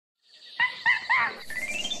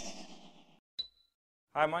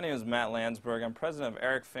Hi, my name is Matt Landsberg. I'm president of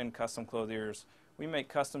Eric Finn Custom Clothiers. We make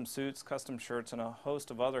custom suits, custom shirts, and a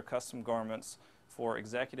host of other custom garments for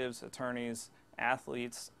executives, attorneys,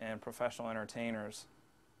 athletes, and professional entertainers.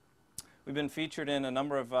 We've been featured in a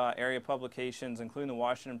number of area publications, including the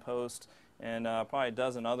Washington Post and probably a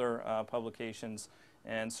dozen other publications,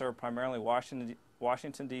 and serve primarily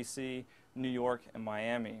Washington, D.C., New York, and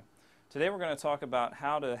Miami. Today we're going to talk about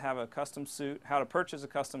how to have a custom suit, how to purchase a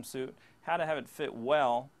custom suit, how to have it fit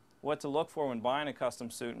well, what to look for when buying a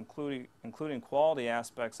custom suit, including quality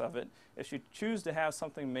aspects of it. If you choose to have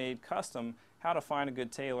something made custom, how to find a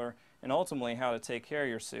good tailor, and ultimately how to take care of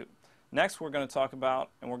your suit. Next we're going to talk about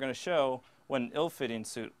and we're going to show what an ill-fitting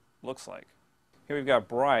suit looks like. Here we've got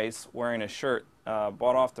Bryce wearing a shirt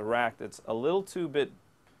bought off the rack that's a little too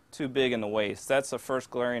big in the waist. That's the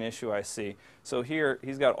first glaring issue I see. So here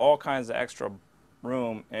he's got all kinds of extra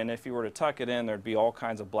room, and if you were to tuck it in, there'd be all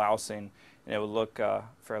kinds of blousing and it would look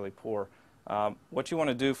fairly poor. What you want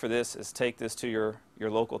to do for this is take this to your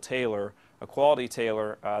local tailor, a quality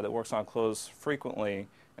tailor that works on clothes frequently,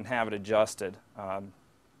 and have it adjusted.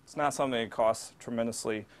 It's not something that costs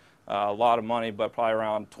tremendously a lot of money, but probably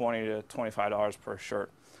around $20 to $25 per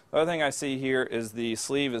shirt. The other thing I see here is the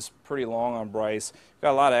sleeve is pretty long on Bryce.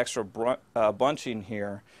 Got a lot of extra bunching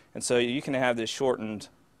here, and so you can have this shortened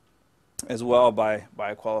as well by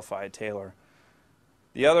a qualified tailor.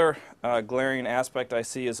 The other glaring aspect I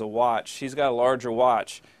see is a watch. She's got a larger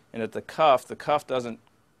watch, and at the cuff doesn't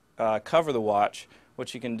cover the watch.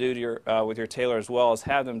 What you can do to with your tailor as well is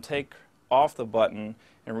have them take off the button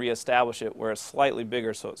and reestablish it where it's slightly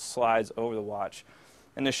bigger so it slides over the watch.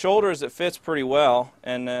 And the shoulders, it fits pretty well,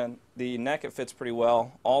 and then the neck, it fits pretty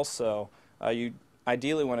well also. You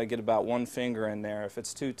ideally want to get about one finger in there. If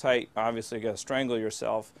it's too tight, obviously you're going to strangle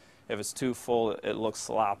yourself. If it's too full, it looks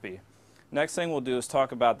sloppy. Next thing we'll do is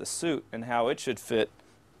talk about the suit and how it should fit.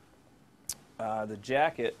 The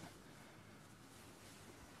jacket.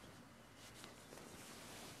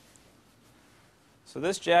 So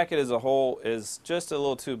this jacket as a whole is just a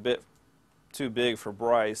little too big for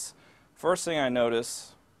Bryce. First thing I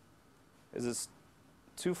notice is it's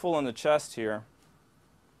too full in the chest here.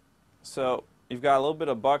 So you've got a little bit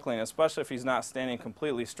of buckling, especially if he's not standing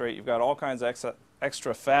completely straight. You've got all kinds of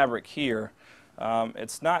extra fabric here.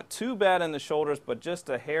 It's not too bad in the shoulders, but just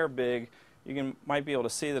a hair big. You might be able to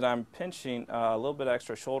see that I'm pinching a little bit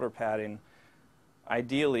extra shoulder padding.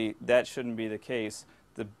 Ideally, that shouldn't be the case.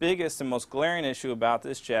 The biggest and most glaring issue about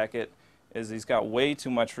this jacket is he's got way too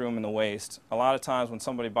much room in the waist. A lot of times when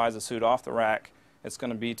somebody buys a suit off the rack, it's going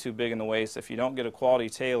to be too big in the waist. If you don't get a quality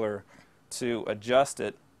tailor to adjust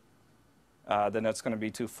it, then it's going to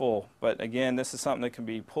be too full. But again, this is something that can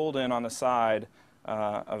be pulled in on the side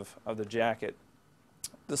of the jacket.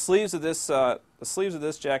 The sleeves of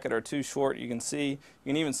this jacket are too short. You can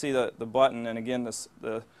even see the button, and again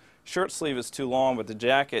the shirt sleeve is too long, but the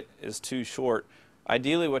jacket is too short.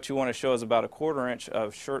 Ideally, what you want to show is about a 1/4 inch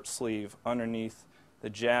of shirt sleeve underneath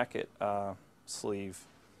the jacket sleeve.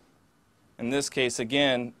 In this case,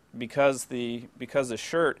 again, because the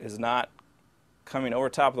shirt is not coming over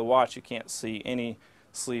top of the watch, you can't see any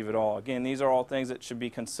sleeve at all. Again, these are all things that should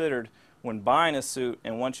be considered when buying a suit,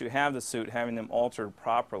 and once you have the suit, having them altered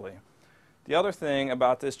properly. The other thing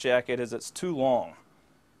about this jacket is it's too long.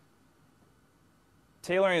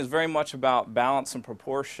 Tailoring is very much about balance and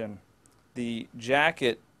proportion. The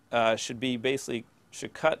jacket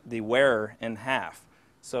should cut the wearer in half.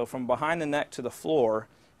 So from behind the neck to the floor,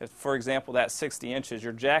 if for example that's 60 inches,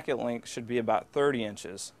 your jacket length should be about 30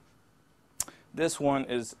 inches. This one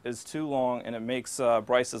is too long, and it makes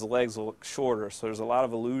Bryce's legs look shorter, so there's a lot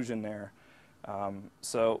of illusion there.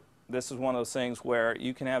 So this is one of those things where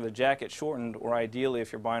you can have the jacket shortened, or ideally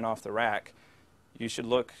if you're buying off the rack, you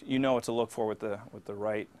know what to look for with the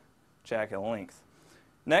right jacket length.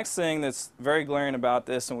 Next thing that's very glaring about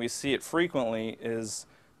this, and we see it frequently, is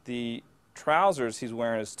the trousers he's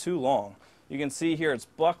wearing is too long. You can see here it's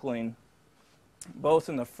buckling both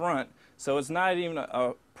in the front, so it's not even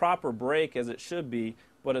a proper break as it should be,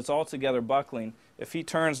 but it's altogether buckling. If he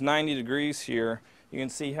turns 90 degrees here, you can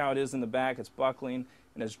see how it is in the back. It's buckling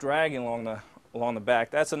and it's dragging along the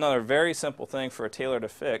back. That's another very simple thing for a tailor to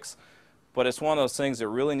fix, but it's one of those things that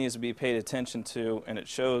really needs to be paid attention to, and it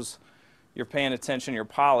shows you're paying attention, you're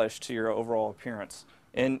polished to your overall appearance.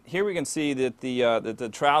 And here we can see that the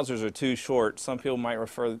trousers are too short. Some people might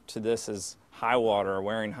refer to this as high water or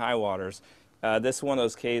wearing high waters. This is one of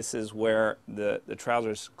those cases where the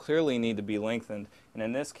trousers clearly need to be lengthened, and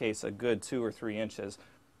in this case a good 2 or 3 inches.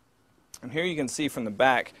 And here you can see from the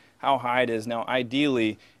back how high it is. Now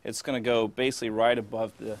ideally it's going to go basically right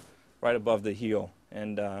above the heel,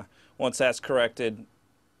 and once that's corrected,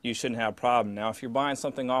 you shouldn't have a problem. Now, if you're buying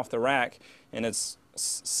something off the rack and it's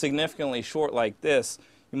significantly short like this,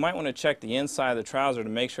 you might want to check the inside of the trouser to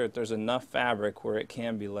make sure that there's enough fabric where it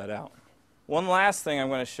can be let out. One last thing I'm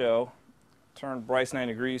going to show, turn Bryce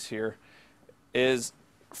 90 degrees here, is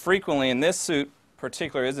frequently, in this suit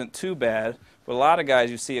particular isn't too bad, but a lot of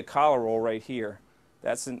guys, you see a collar roll right here.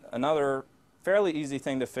 That's another fairly easy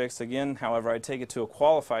thing to fix. Again, however, I take it to a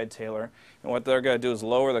qualified tailor, and what they're going to do is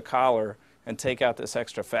lower the collar and take out this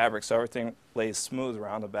extra fabric so everything lays smooth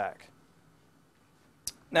around the back.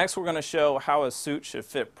 Next, we're going to show how a suit should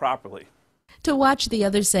fit properly. To watch the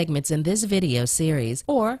other segments in this video series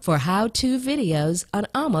or for how-to videos on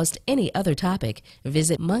almost any other topic,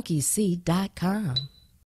 visit monkeyseat.com.